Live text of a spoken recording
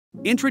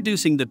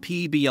Introducing the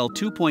PEBL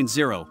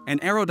 2.0, an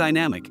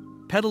aerodynamic,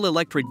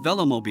 pedal-electric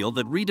velomobile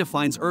that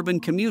redefines urban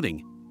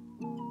commuting.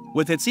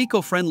 With its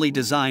eco-friendly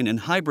design and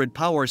hybrid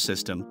power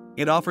system,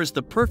 it offers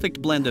the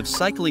perfect blend of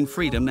cycling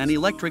freedom and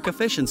electric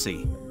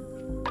efficiency.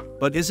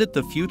 But is it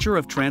the future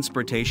of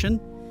transportation?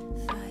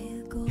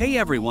 Hey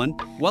everyone,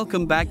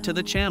 welcome back to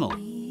the channel.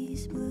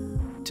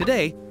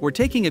 Today, we're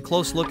taking a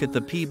close look at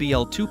the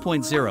PEBL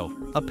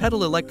 2.0, a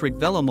pedal-electric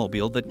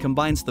velomobile that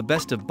combines the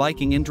best of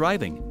biking and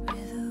driving.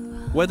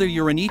 Whether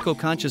you're an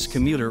eco-conscious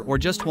commuter or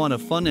just want a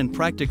fun and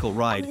practical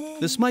ride,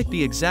 this might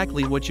be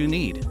exactly what you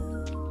need.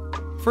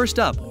 First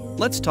up,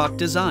 let's talk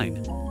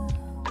design.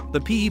 The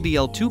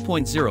PEBL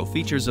 2.0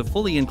 features a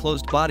fully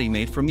enclosed body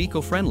made from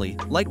eco-friendly,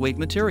 lightweight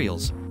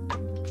materials.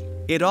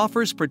 It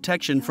offers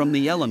protection from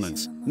the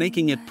elements,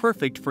 making it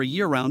perfect for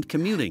year-round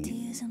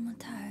commuting.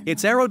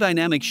 Its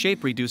aerodynamic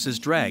shape reduces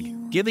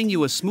drag, giving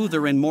you a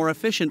smoother and more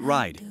efficient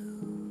ride.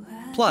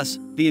 Plus,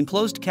 the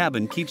enclosed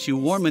cabin keeps you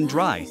warm and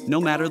dry, no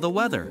matter the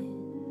weather.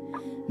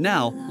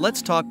 Now,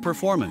 let's talk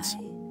performance.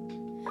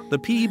 The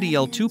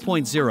PEBL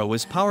 2.0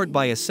 is powered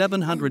by a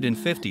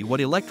 750-watt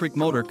electric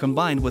motor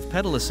combined with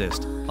pedal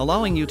assist,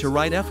 allowing you to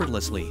ride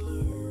effortlessly.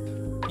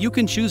 You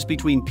can choose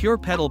between pure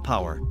pedal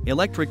power,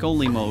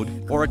 electric-only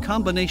mode, or a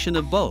combination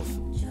of both.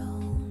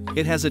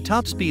 It has a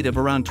top speed of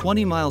around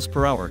 20 miles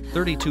per hour,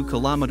 32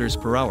 kilometers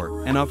per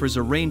hour, and offers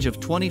a range of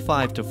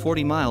 25 to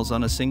 40 miles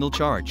on a single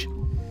charge.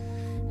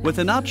 With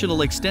an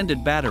optional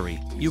extended battery,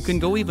 you can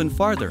go even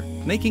farther,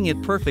 making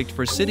it perfect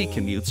for city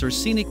commutes or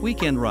scenic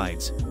weekend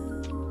rides.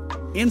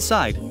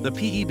 Inside, the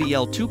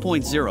PEBL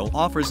 2.0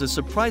 offers a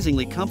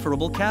surprisingly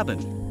comfortable cabin.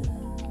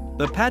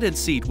 The padded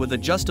seat with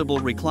adjustable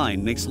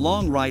recline makes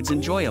long rides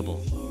enjoyable.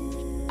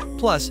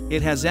 Plus,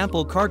 it has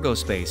ample cargo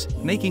space,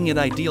 making it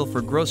ideal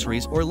for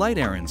groceries or light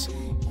errands.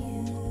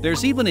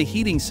 There's even a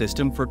heating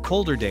system for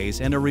colder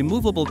days and a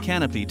removable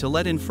canopy to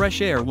let in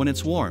fresh air when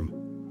it's warm.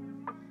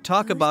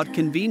 Talk about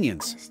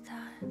convenience.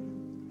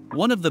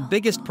 One of the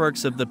biggest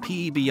perks of the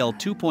PEBL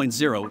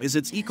 2.0 is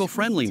its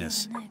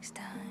eco-friendliness.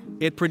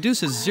 It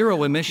produces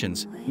zero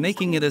emissions,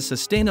 making it a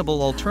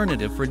sustainable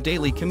alternative for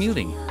daily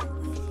commuting.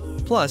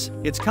 Plus,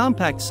 its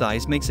compact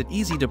size makes it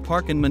easy to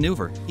park and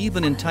maneuver,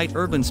 even in tight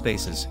urban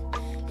spaces.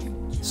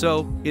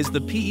 So, is the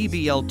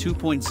PEBL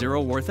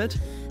 2.0 worth it?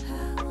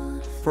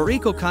 For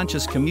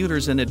eco-conscious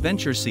commuters and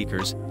adventure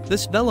seekers,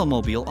 this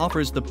velomobile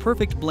offers the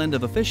perfect blend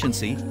of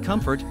efficiency,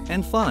 comfort,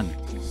 and fun.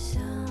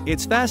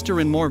 It's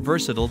faster and more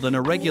versatile than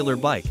a regular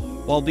bike,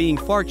 while being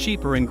far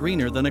cheaper and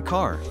greener than a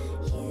car.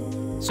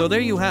 So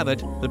there you have it,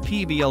 the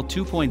PEBL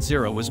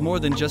 2.0 is more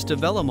than just a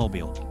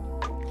velomobile.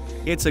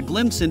 It's a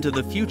glimpse into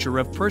the future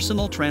of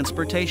personal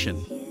transportation.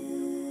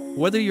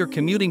 Whether you're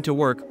commuting to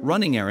work,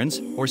 running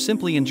errands, or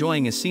simply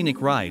enjoying a scenic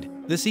ride,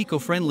 this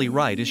eco-friendly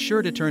ride is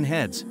sure to turn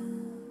heads.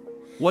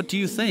 What do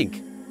you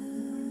think?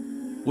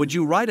 Would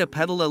you ride a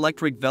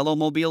pedal-electric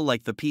velomobile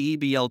like the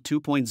PEBL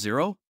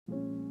 2.0?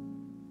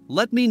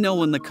 Let me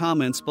know in the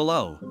comments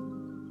below.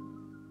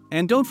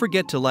 And don't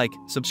forget to like,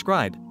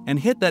 subscribe, and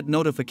hit that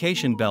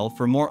notification bell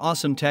for more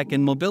awesome tech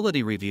and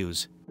mobility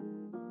reviews.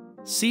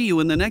 See you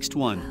in the next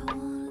one.